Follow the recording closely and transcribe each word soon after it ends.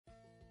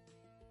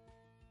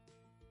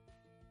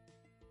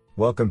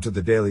Welcome to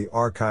the Daily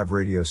Archive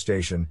radio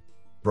station,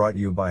 brought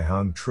you by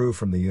Hung Tru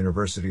from the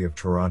University of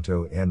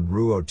Toronto and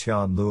Ruo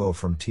Tian Luo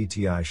from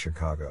TTI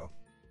Chicago.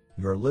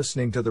 You're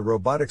listening to the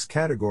robotics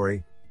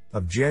category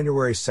of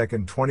January 2,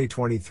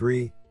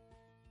 2023.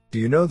 Do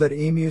you know that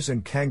emus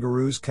and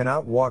kangaroos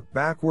cannot walk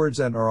backwards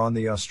and are on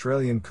the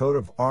Australian coat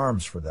of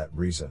arms for that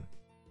reason?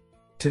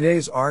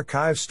 Today's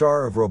archive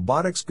star of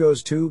robotics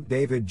goes to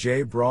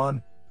J.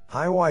 Braun,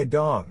 Haiwei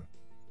Dong,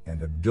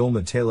 and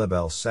Abdulmutallab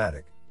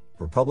El-Sadiq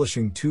for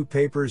publishing 2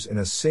 papers in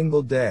a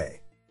single day.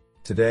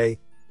 Today,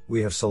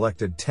 we have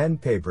selected 10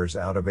 papers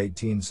out of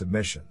 18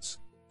 submissions.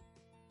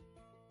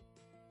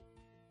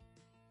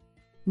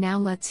 Now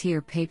let's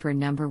hear paper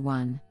number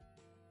 1.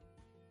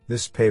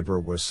 This paper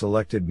was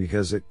selected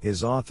because it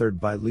is authored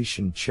by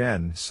Lixin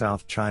Chen,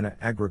 South China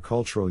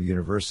Agricultural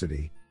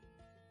University.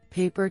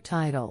 Paper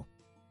title: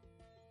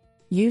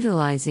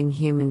 Utilizing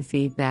Human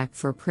Feedback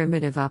for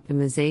Primitive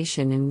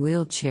Optimization in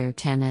Wheelchair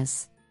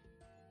Tennis.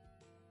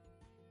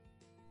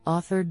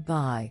 Authored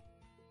by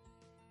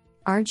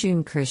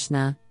Arjun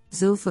Krishna,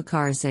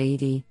 Zulfikar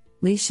Zaidi,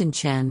 Lixin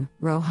Chen,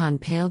 Rohan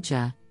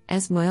Palja,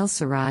 Esmail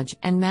Siraj,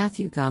 and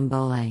Matthew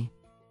Gambole.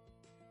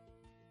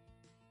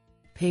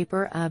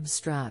 Paper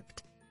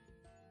abstract: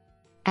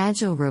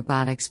 Agile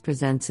robotics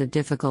presents a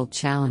difficult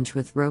challenge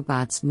with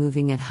robots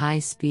moving at high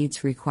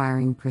speeds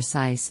requiring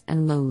precise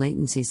and low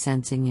latency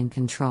sensing and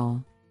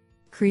control.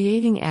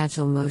 Creating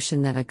agile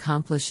motion that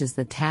accomplishes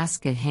the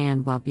task at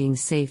hand while being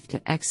safe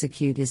to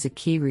execute is a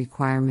key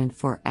requirement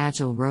for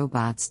agile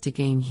robots to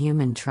gain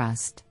human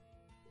trust.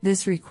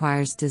 This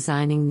requires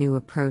designing new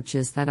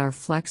approaches that are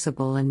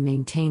flexible and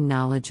maintain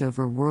knowledge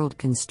over world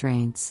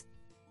constraints.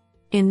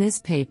 In this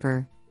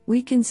paper,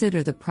 we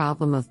consider the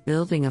problem of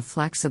building a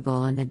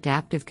flexible and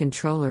adaptive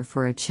controller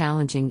for a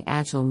challenging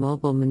agile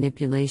mobile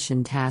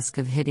manipulation task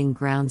of hitting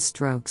ground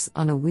strokes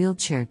on a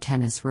wheelchair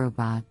tennis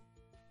robot.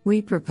 We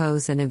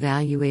propose and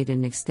evaluate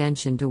an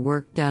extension to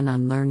work done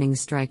on learning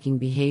striking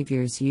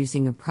behaviors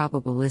using a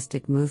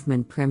probabilistic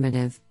movement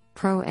primitive,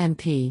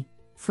 PRO-MP,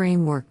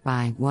 framework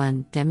by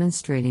 1.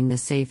 Demonstrating the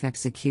safe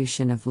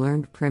execution of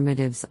learned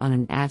primitives on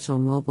an agile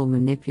mobile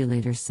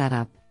manipulator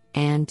setup,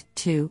 and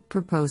 2.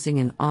 Proposing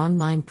an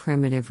online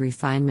primitive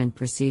refinement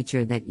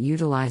procedure that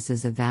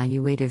utilizes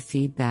evaluative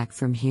feedback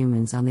from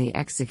humans on the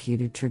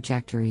executed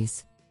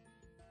trajectories.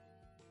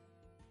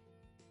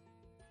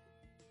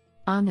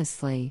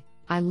 Honestly,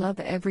 I love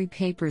every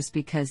papers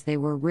because they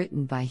were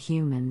written by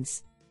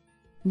humans.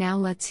 Now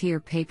let's hear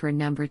paper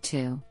number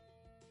 2.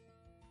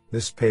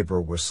 This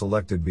paper was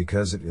selected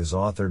because it is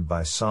authored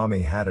by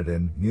Sami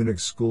Hatidin, Munich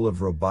School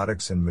of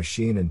Robotics and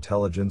Machine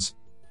Intelligence,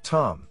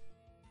 TOM.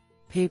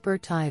 Paper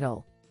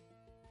title: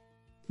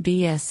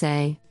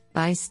 BSA,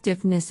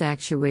 Bi-Stiffness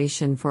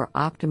Actuation for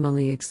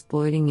Optimally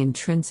Exploiting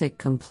Intrinsic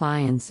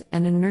Compliance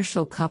and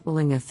Inertial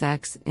Coupling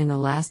Effects in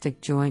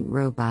Elastic Joint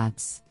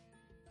Robots.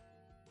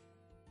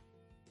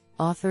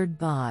 Authored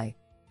by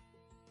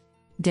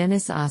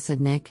Denis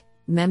Osadnik,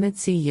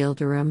 Mehmetsi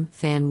Yildirim,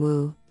 Fan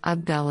Wu,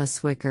 Abdallah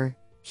Swicker,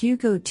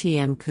 Hugo T.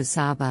 M.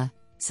 Kusaba,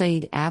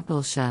 Saeed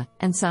Abdulshah,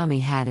 and Sami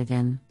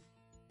Hatidin.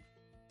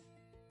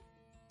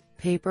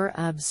 Paper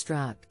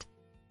abstract: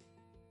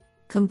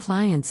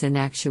 Compliance in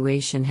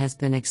actuation has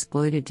been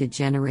exploited to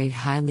generate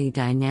highly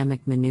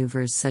dynamic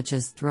maneuvers such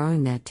as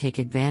throwing that take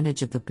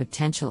advantage of the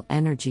potential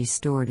energy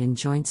stored in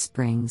joint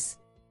springs.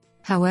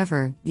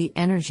 However, the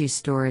energy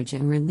storage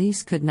and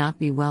release could not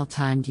be well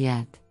timed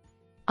yet.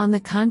 On the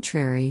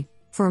contrary,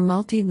 for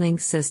multi-link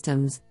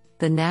systems,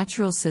 the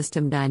natural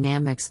system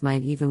dynamics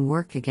might even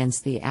work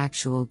against the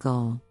actual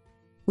goal.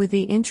 With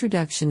the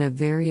introduction of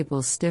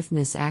variable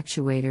stiffness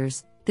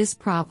actuators, this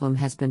problem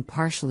has been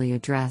partially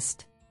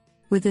addressed.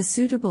 With a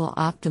suitable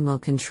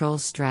optimal control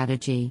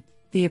strategy,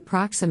 the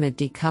approximate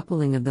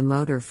decoupling of the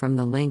motor from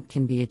the link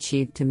can be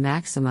achieved to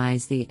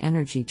maximize the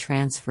energy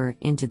transfer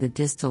into the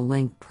distal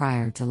link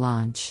prior to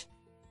launch.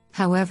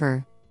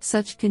 However,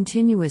 such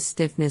continuous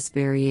stiffness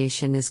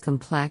variation is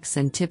complex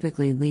and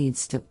typically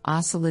leads to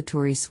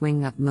oscillatory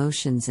swing-up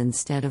motions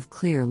instead of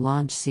clear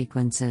launch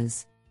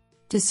sequences.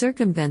 To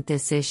circumvent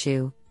this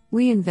issue,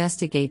 we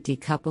investigate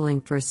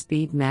decoupling for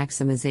speed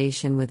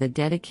maximization with a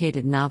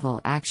dedicated novel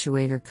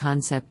actuator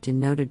concept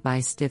denoted by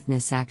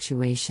stiffness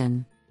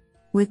actuation.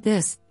 With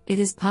this, it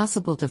is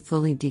possible to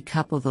fully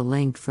decouple the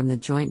link from the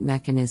joint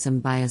mechanism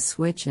by a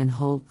switch and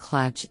hold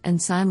clutch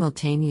and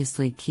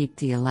simultaneously keep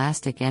the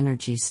elastic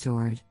energy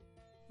stored.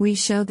 We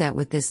show that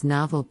with this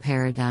novel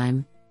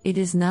paradigm, it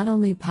is not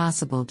only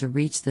possible to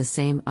reach the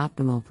same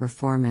optimal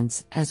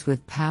performance as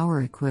with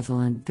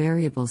power-equivalent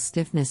variable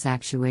stiffness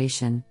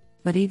actuation,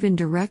 but even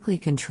directly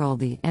control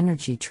the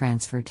energy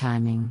transfer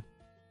timing.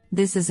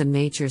 This is a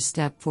major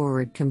step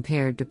forward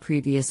compared to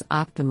previous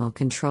optimal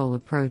control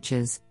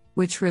approaches,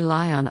 which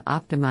rely on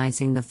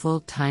optimizing the full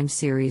time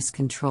series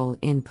control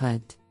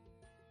input.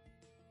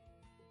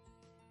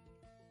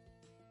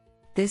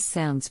 This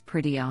sounds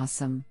pretty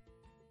awesome.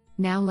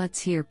 Now let's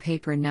hear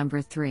paper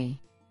number 3.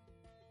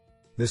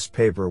 This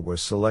paper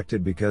was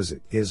selected because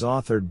it is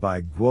authored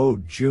by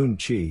Guo Jun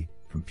Chi,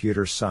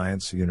 Computer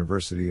Science,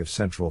 University of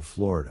Central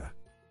Florida.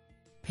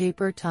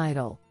 Paper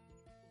title: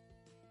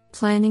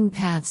 Planning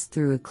Paths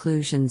Through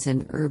Occlusions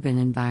in Urban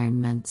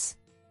Environments.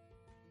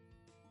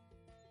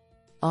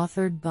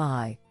 Authored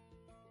by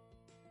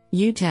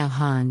Yutao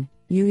Han,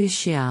 Yui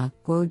Xia,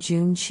 Guo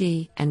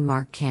Junqi, and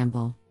Mark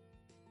Campbell.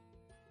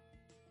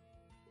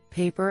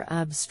 Paper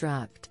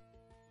abstract: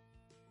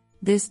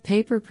 This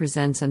paper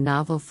presents a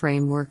novel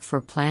framework for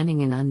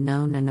planning in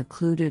unknown and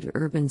occluded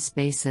urban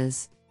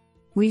spaces.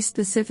 We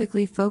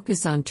specifically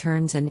focus on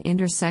turns and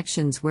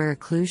intersections where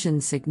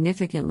occlusions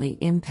significantly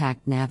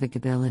impact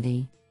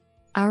navigability.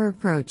 Our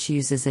approach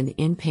uses an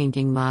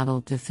in-painting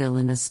model to fill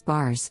in a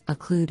sparse,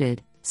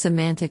 occluded,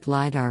 semantic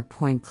LiDAR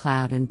point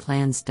cloud and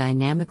plans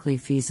dynamically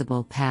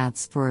feasible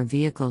paths for a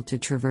vehicle to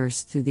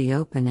traverse through the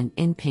open and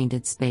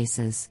in-painted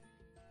spaces.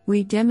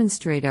 We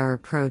demonstrate our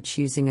approach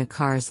using a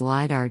car's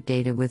LiDAR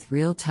data with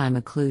real-time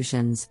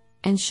occlusions,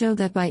 and show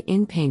that by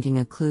in-painting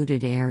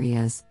occluded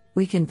areas,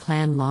 we can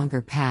plan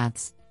longer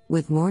paths,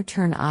 with more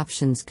turn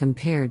options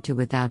compared to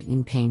without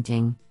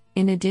in-painting.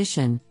 In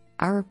addition,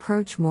 our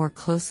approach more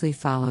closely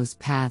follows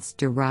paths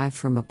derived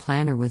from a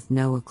planner with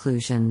no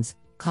occlusions,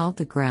 called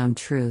the ground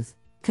truth,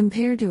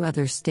 compared to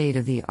other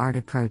state-of-the-art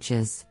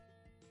approaches.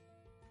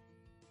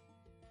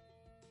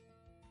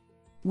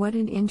 What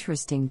an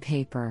interesting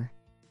paper!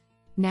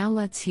 Now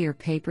let's hear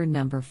paper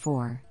number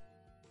 4.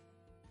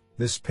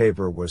 This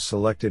paper was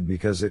selected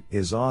because it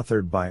is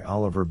authored by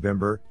Oliver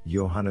Bimber,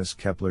 Johannes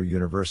Kepler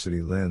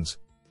University Linz.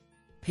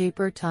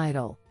 Paper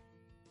title: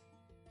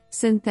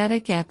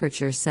 Synthetic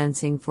Aperture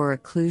Sensing for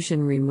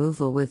Occlusion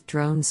Removal with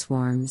Drone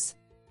Swarms.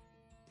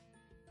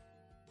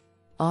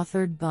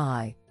 Authored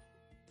by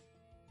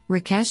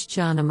Rakesh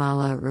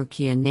Janamala,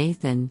 Rukia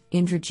Nathan,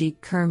 Indrajit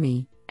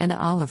Kurmi, and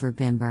Oliver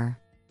Bimber.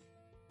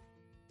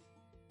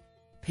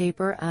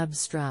 Paper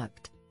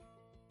abstract: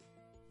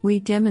 We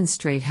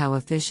demonstrate how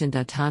efficient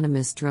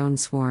autonomous drone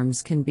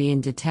swarms can be in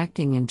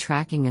detecting and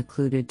tracking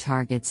occluded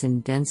targets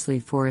in densely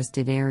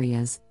forested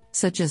areas,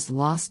 such as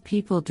lost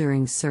people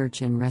during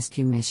search and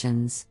rescue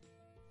missions.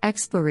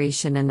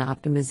 Exploration and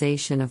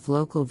optimization of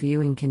local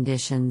viewing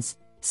conditions,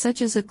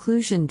 such as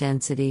occlusion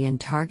density and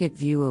target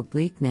view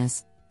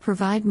obliqueness,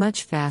 provide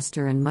much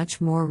faster and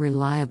much more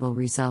reliable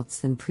results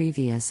than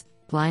previous,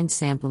 blind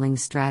sampling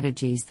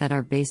strategies that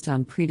are based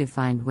on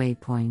predefined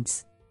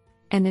waypoints.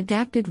 An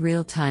adapted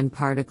real-time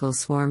particle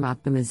swarm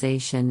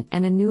optimization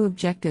and a new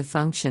objective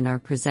function are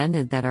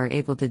presented that are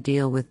able to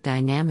deal with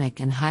dynamic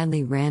and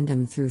highly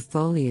random through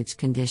foliage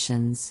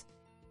conditions.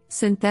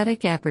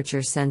 Synthetic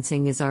aperture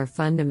sensing is our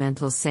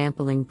fundamental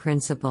sampling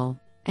principle,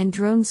 and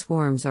drone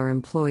swarms are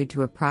employed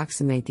to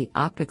approximate the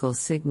optical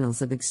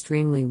signals of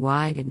extremely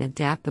wide and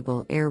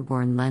adaptable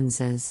airborne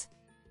lenses.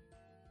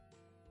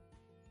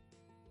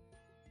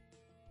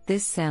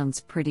 This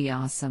sounds pretty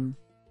awesome.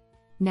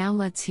 Now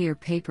let's hear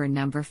paper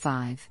number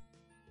 5.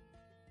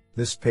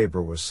 This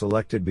paper was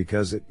selected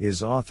because it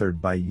is authored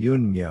by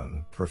Yoon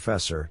Myung,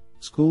 Professor,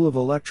 School of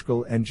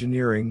Electrical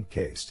Engineering,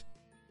 KAIST.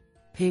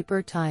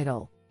 Paper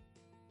title: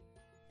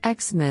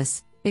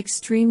 EXMIS,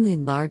 Extremely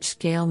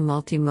Large-Scale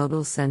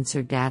Multimodal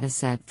Sensor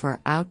Dataset for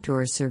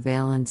Outdoor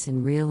Surveillance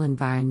in Real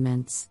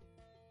Environments.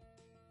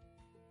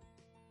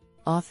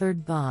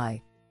 Authored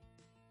by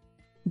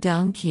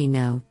Dong-Ki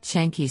No,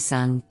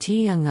 Chang-Ki-sung,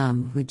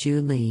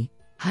 Ti-Young-Huju Lee,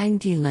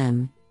 Haing-Ti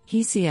Lim,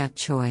 Hee-Seok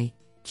Choi,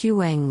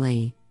 Q-Wang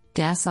Lee,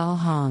 Das-Al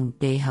Hong,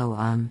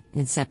 Dae-Ho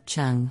Insep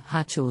Chung,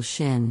 Ha-Chul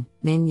Shin,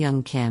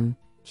 Min-Young Kim,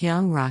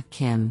 Hyung-Rak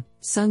Kim,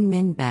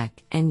 Sung-Min Baek,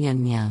 and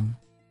Yun Myung.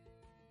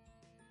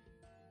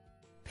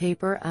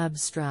 Paper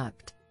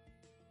abstract: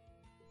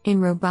 In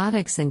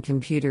robotics and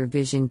computer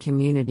vision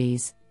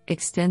communities,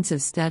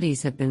 extensive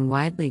studies have been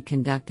widely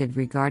conducted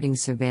regarding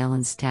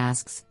surveillance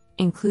tasks,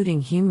 including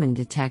human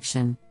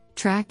detection,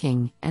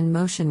 tracking, and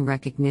motion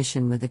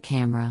recognition with a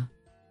camera.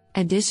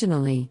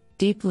 Additionally,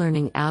 deep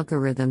learning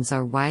algorithms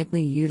are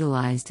widely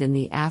utilized in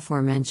the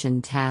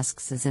aforementioned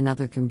tasks as in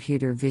other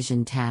computer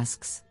vision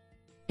tasks.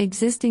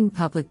 Existing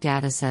public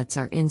datasets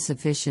are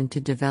insufficient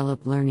to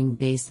develop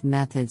learning-based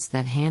methods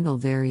that handle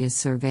various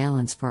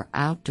surveillance for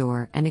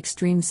outdoor and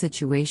extreme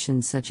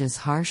situations such as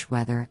harsh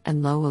weather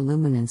and low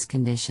illuminance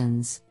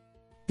conditions.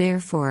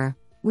 Therefore,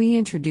 we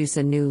introduce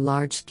a new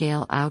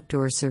large-scale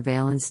outdoor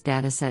surveillance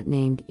dataset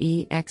named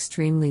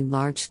Extremely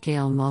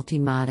Large-Scale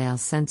Multimodal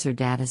Sensor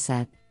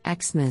Dataset,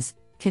 EXMIS,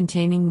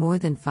 containing more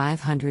than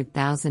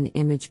 500,000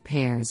 image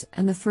pairs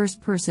and the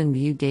first-person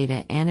view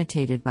data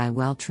annotated by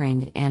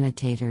well-trained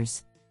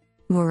annotators.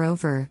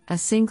 Moreover, a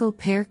single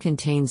pair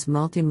contains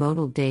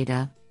multimodal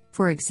data,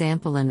 for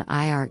example an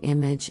IR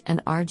image,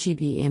 an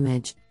RGB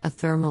image, a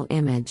thermal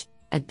image,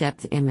 a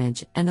depth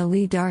image, and a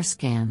LiDAR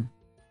scan.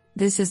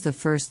 This is the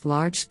first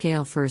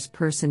large-scale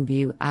first-person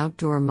view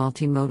outdoor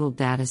multimodal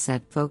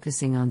dataset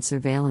focusing on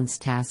surveillance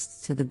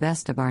tasks to the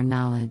best of our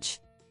knowledge.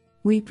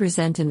 We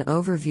present an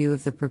overview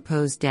of the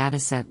proposed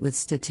dataset with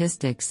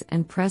statistics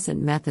and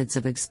present methods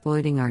of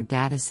exploiting our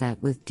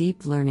dataset with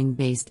deep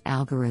learning-based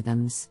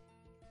algorithms.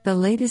 The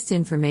latest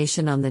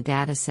information on the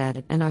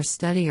dataset and our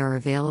study are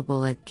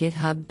available at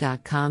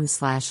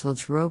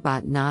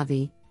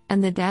github.com/LGRobotNavi,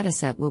 and the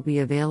dataset will be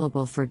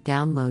available for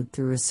download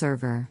through a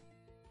server.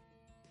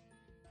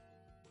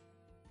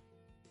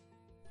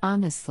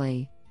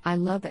 Honestly, I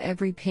love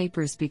every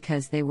papers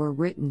because they were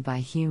written by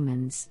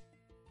humans.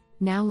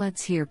 Now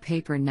let's hear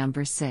paper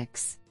number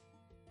 6.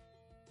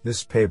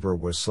 This paper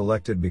was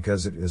selected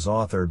because it is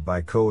authored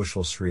by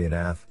Kaushal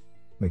Srinath,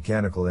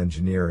 Mechanical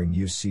Engineering,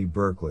 UC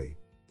Berkeley.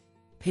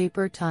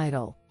 Paper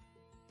title: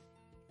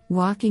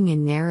 Walking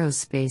in Narrow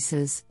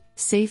Spaces,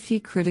 Safety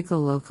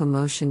Critical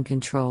Locomotion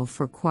Control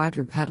for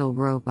Quadrupedal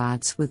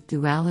Robots with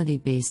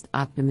Duality-Based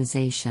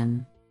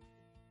Optimization.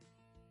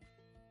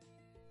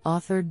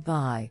 Authored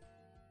by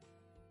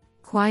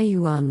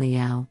Kuai-Yuan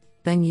Liao,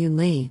 Bengyu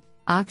Li,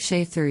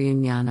 Akshay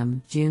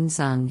Thirunyanam, Jun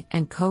Zhang,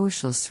 and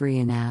Kaushal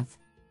Srinath.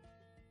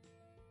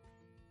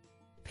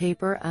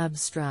 Paper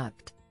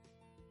abstract: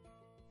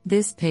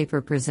 This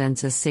paper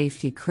presents a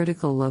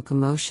safety-critical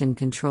locomotion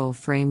control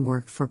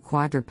framework for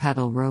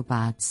quadrupedal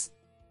robots.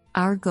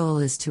 Our goal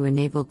is to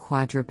enable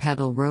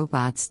quadrupedal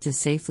robots to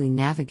safely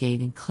navigate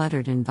in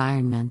cluttered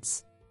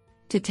environments.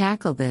 To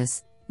tackle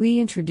this, we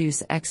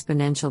introduce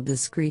exponential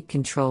discrete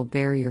control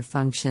barrier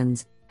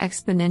functions,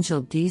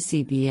 exponential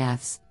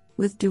DCBFs,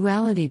 with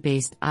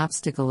duality-based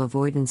obstacle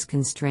avoidance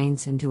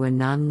constraints into a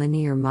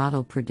nonlinear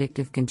model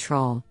predictive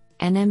control,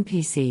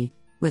 NMPC,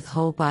 with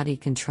whole body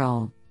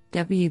control,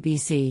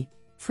 WBC,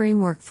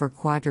 framework for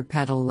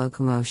quadrupedal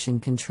locomotion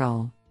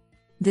control.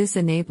 This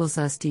enables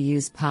us to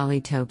use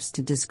polytopes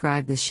to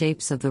describe the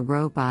shapes of the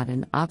robot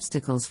and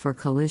obstacles for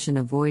collision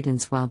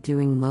avoidance while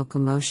doing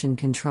locomotion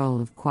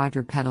control of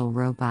quadrupedal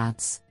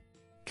robots.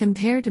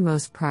 Compared to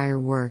most prior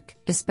work,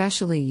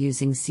 especially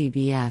using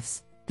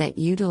CBFs, that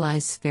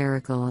utilize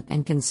spherical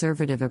and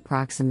conservative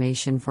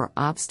approximation for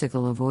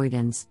obstacle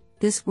avoidance,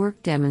 this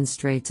work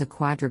demonstrates a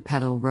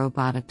quadrupedal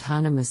robot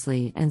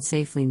autonomously and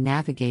safely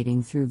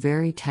navigating through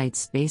very tight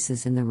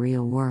spaces in the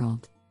real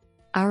world.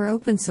 Our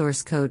open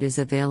source code is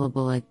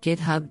available at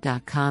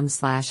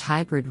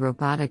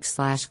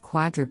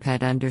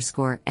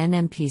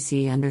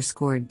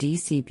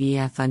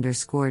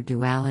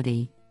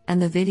github.com/hybrid-robotics/quadruped_NMPC_DCBF_duality,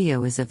 and the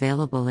video is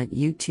available at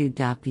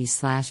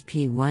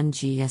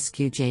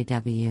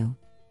youtube.p/p1gsqjw.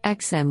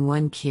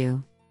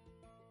 XM1Q.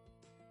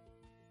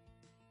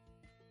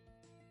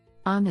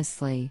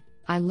 Honestly,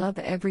 I love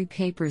every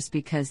papers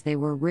because they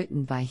were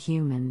written by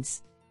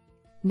humans.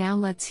 Now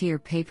let's hear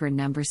paper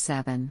number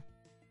 7.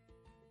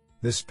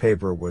 This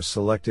paper was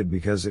selected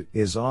because it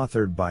is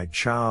authored by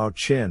Chao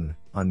Qin,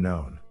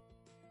 unknown.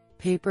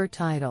 Paper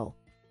title: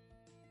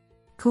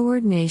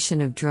 Coordination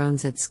of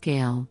Drones at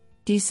Scale,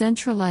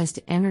 Decentralized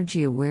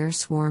Energy-Aware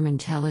Swarm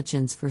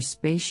Intelligence for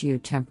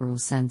Spatiotemporal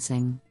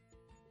Sensing.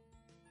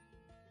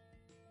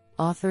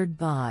 Authored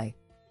by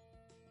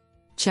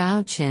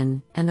Chao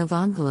Qin and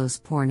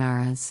Evangelos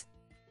Pornaras.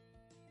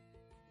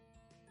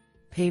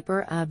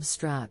 Paper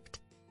abstract: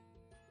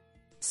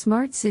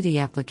 Smart city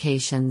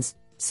applications,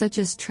 such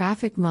as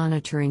traffic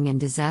monitoring and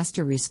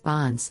disaster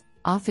response,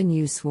 often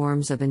use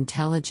swarms of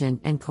intelligent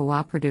and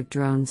cooperative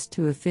drones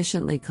to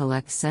efficiently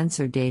collect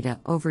sensor data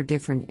over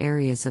different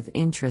areas of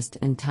interest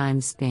and time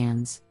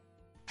spans.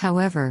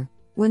 However,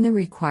 when the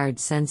required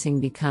sensing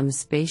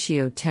becomes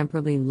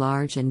spatio-temporally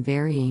large and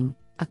varying,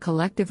 a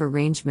collective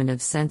arrangement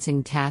of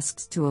sensing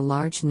tasks to a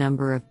large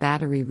number of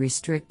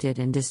battery-restricted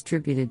and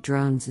distributed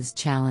drones is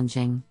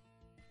challenging.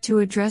 To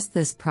address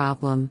this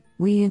problem,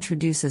 we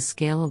introduce a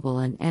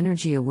scalable and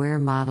energy-aware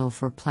model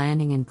for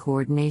planning and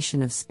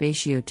coordination of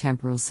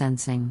spatio-temporal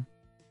sensing.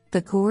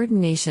 The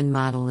coordination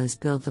model is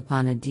built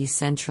upon a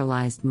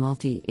decentralized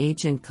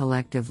multi-agent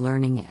collective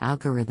learning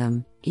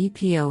algorithm,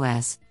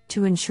 EPOS,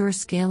 to ensure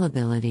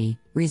scalability,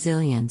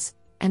 resilience,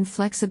 and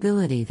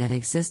flexibility that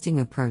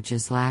existing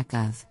approaches lack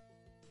of.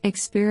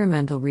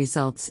 Experimental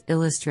results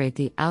illustrate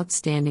the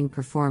outstanding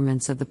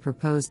performance of the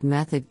proposed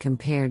method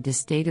compared to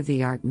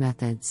state-of-the-art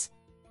methods.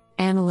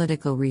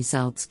 Analytical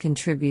results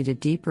contribute a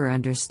deeper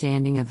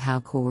understanding of how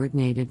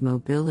coordinated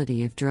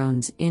mobility of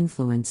drones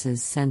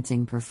influences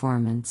sensing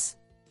performance.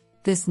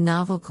 This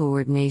novel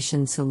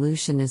coordination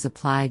solution is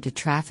applied to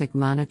traffic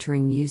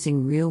monitoring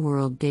using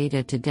real-world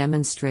data to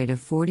demonstrate a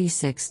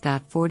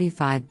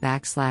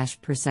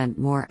 46.45%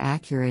 more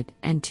accurate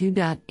and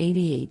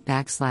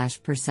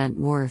 2.88%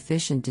 more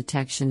efficient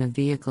detection of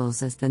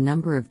vehicles as the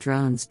number of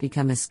drones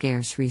become a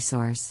scarce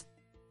resource.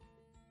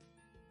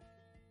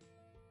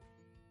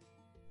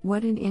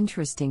 What an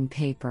interesting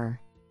paper.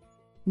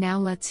 Now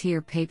let's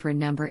hear paper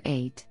number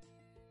 8.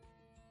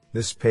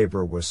 This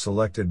paper was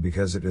selected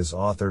because it is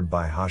authored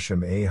by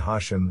Hashim A.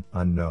 Hashim,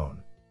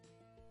 unknown.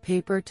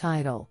 Paper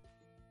title: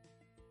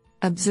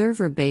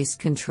 Observer-based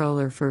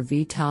controller for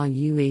VTOL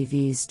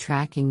UAVs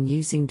tracking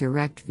using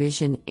direct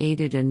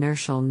vision-aided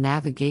inertial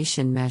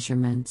navigation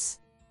measurements.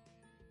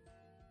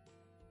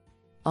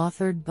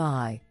 Authored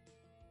by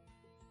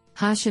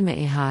Hashim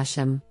A.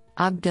 Hashim,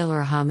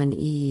 Abdelrahman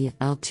E.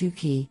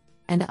 El-Tuki,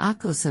 and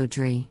Akko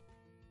Sodri.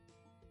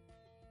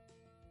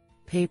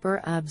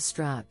 Paper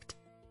abstract: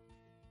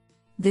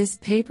 This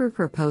paper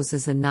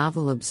proposes a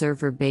novel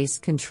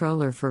observer-based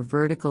controller for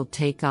vertical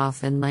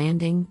takeoff and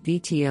landing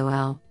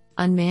 (VTOL)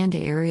 Unmanned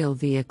Aerial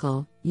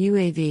Vehicle,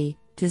 UAV,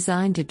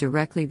 designed to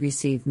directly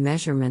receive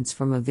measurements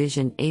from a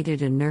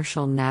Vision-Aided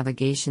Inertial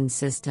Navigation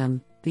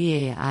System,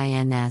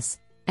 VAINS,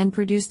 and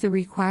produce the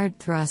required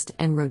thrust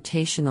and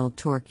rotational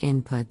torque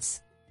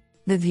inputs.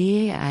 The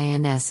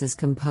VAINS is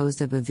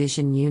composed of a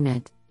vision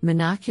unit,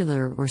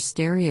 monocular or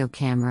stereo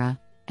camera,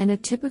 and a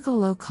typical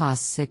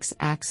low-cost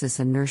 6-axis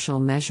inertial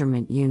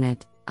measurement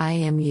unit,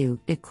 IMU,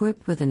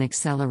 equipped with an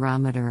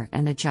accelerometer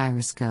and a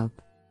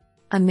gyroscope.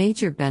 A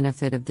major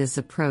benefit of this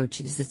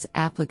approach is its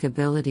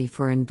applicability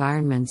for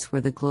environments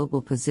where the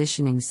Global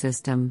Positioning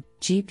System,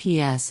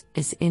 GPS,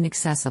 is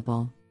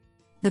inaccessible.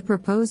 The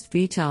proposed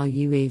VTOL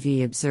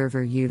UAV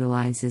observer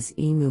utilizes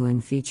EMU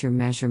and feature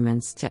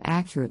measurements to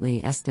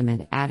accurately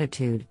estimate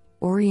attitude,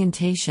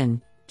 orientation,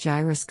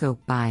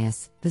 gyroscope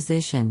bias,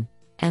 position,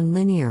 and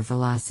linear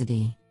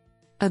velocity.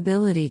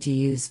 Ability to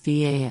use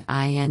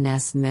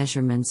VAINS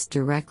measurements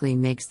directly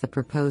makes the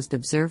proposed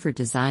observer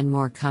design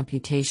more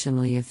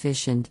computationally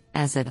efficient,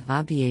 as it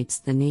obviates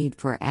the need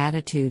for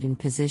attitude and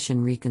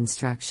position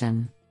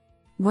reconstruction.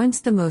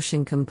 Once the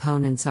motion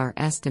components are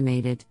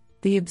estimated,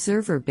 the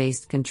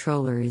observer-based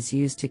controller is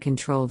used to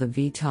control the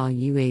VTOL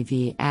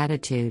UAV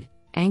attitude,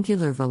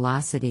 angular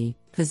velocity,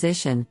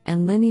 position,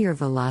 and linear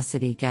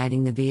velocity,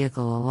 guiding the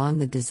vehicle along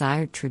the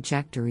desired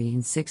trajectory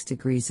in 6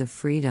 degrees of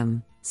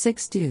freedom,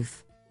 6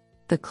 doof.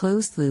 The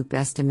closed-loop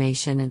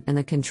estimation and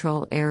the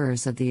control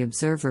errors of the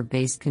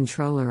observer-based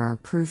controller are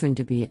proven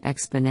to be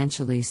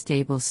exponentially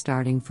stable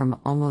starting from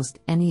almost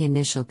any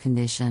initial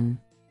condition.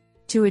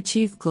 To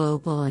achieve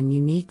global and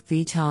unique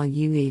VTOL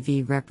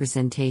UAV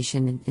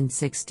representation in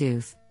 6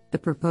 doof, the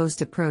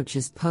proposed approach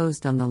is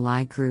posed on the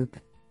Lie group,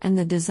 and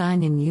the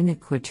design in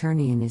unit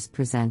quaternion is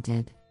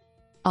presented.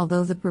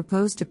 Although the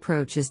proposed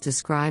approach is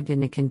described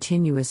in a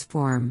continuous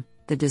form,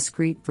 the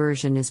discrete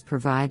version is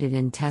provided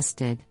and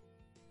tested.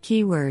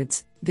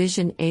 Keywords: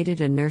 Vision-Aided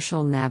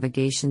Inertial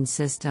Navigation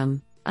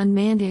System,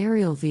 Unmanned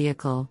Aerial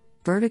Vehicle,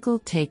 Vertical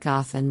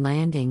Takeoff and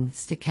Landing,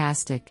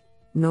 Stochastic,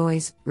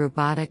 Noise,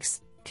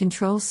 Robotics,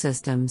 Control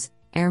Systems,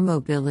 Air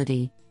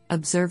Mobility,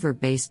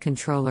 Observer-Based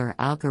Controller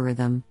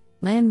Algorithm,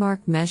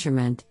 Landmark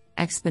Measurement,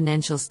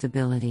 Exponential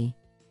Stability.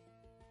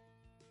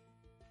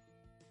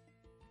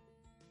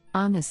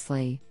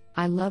 Honestly,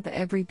 I love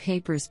every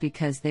papers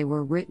because they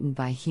were written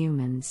by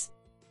humans.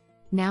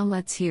 Now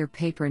let's hear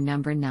paper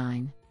number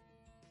 9.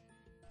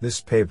 This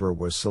paper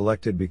was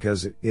selected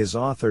because it is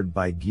authored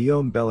by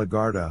Guillaume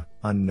Bellegarde,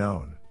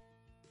 unknown.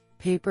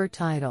 Paper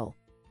title: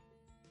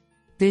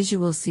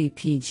 Visual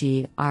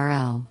CPG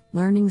RL,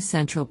 Learning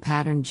Central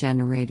Pattern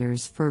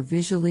Generators for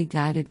Visually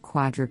Guided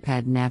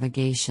Quadruped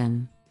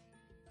Navigation.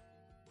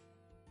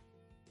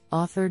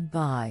 Authored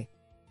by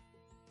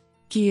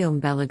Guillaume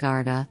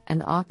Bellegarde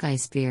and Hawkeye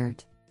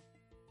Speart.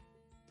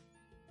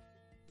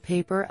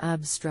 Paper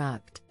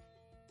abstract: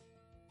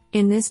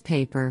 In this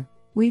paper,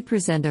 we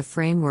present a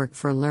framework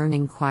for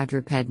learning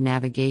quadruped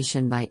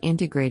navigation by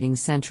integrating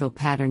central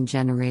pattern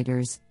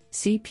generators,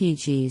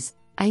 CPGs,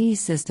 i.e.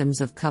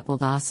 systems of coupled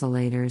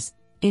oscillators,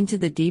 into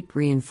the deep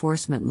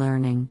reinforcement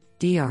learning,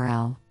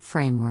 DRL,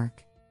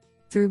 framework.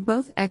 Through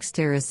both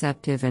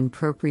exteroceptive and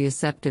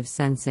proprioceptive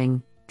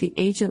sensing, the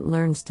agent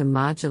learns to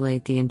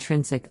modulate the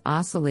intrinsic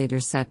oscillator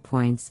set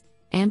points,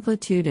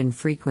 amplitude and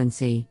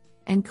frequency,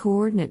 and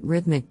coordinate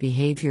rhythmic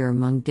behavior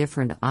among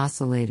different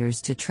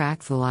oscillators to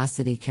track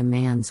velocity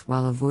commands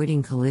while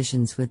avoiding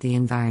collisions with the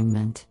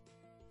environment.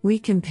 We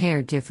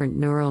compare different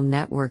neural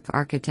network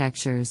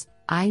architectures,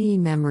 i.e.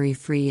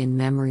 memory-free and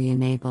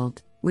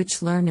memory-enabled,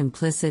 which learn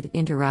implicit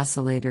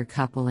interoscillator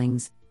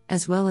couplings,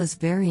 as well as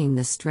varying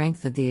the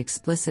strength of the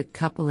explicit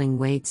coupling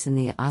weights in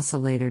the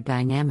oscillator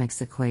dynamics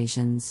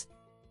equations.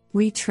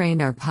 We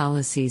train our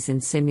policies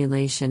in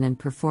simulation and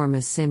perform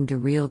a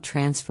sim-to-real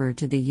transfer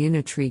to the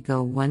Unitree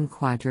Go 1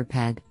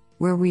 quadruped,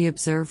 where we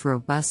observe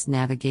robust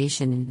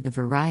navigation in a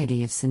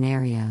variety of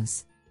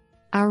scenarios.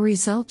 Our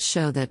results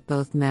show that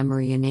both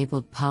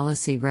memory-enabled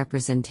policy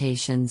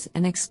representations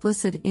and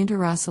explicit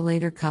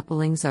interoscillator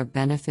couplings are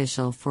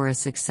beneficial for a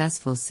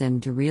successful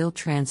sim-to-real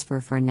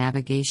transfer for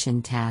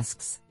navigation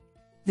tasks.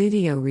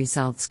 Video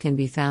results can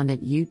be found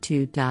at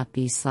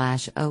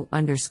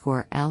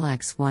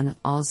youtube.b/o_lx1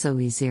 also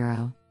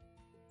E0.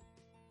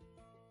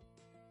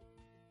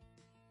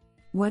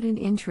 What an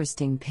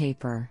interesting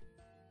paper.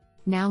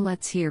 Now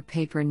let's hear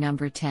paper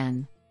number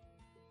 10.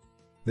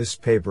 This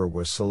paper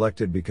was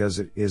selected because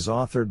it is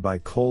authored by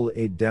Cole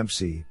A.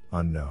 Dempsey,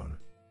 unknown.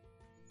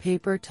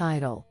 Paper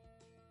title: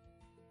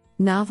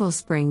 Novel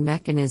spring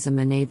mechanism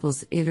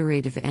enables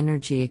iterative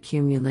energy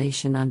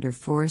accumulation under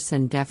force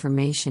and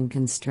deformation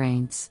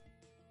constraints.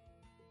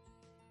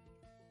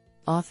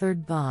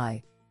 Authored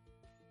by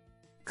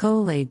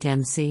Cole A.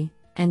 Dempsey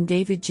and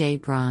David J.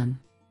 Braun.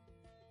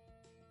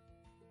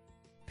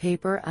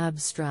 Paper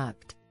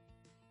abstract: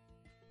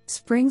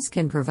 Springs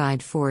can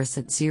provide force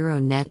at zero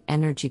net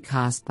energy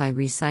cost by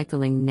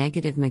recycling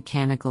negative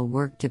mechanical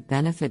work to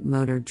benefit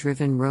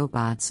motor-driven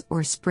robots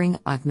or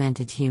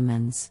spring-augmented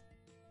humans.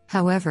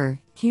 However,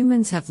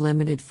 humans have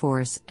limited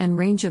force and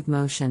range of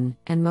motion,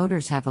 and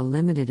motors have a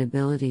limited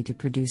ability to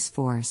produce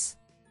force.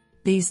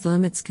 These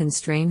limits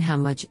constrain how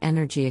much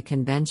energy a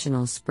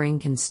conventional spring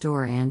can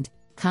store and,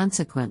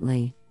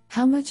 consequently,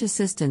 how much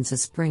assistance a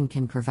spring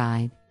can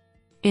provide.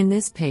 In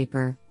this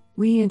paper,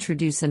 we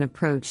introduce an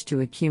approach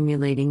to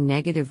accumulating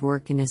negative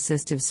work in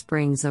assistive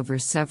springs over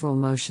several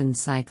motion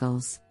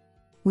cycles.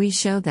 We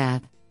show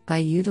that, by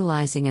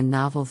utilizing a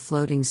novel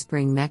floating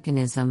spring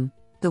mechanism,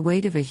 the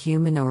weight of a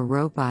human or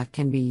robot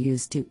can be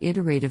used to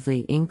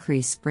iteratively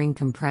increase spring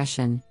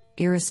compression,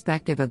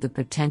 irrespective of the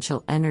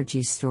potential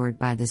energy stored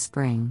by the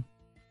spring.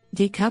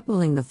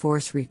 Decoupling the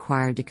force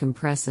required to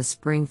compress a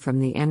spring from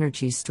the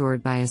energy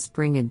stored by a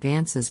spring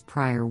advances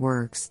prior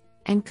works,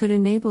 and could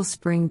enable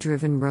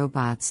spring-driven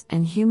robots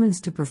and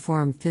humans to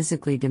perform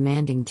physically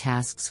demanding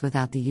tasks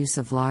without the use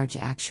of large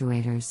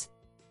actuators.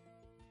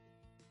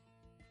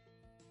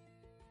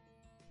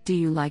 Do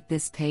you like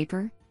this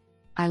paper?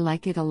 I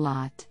like it a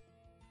lot.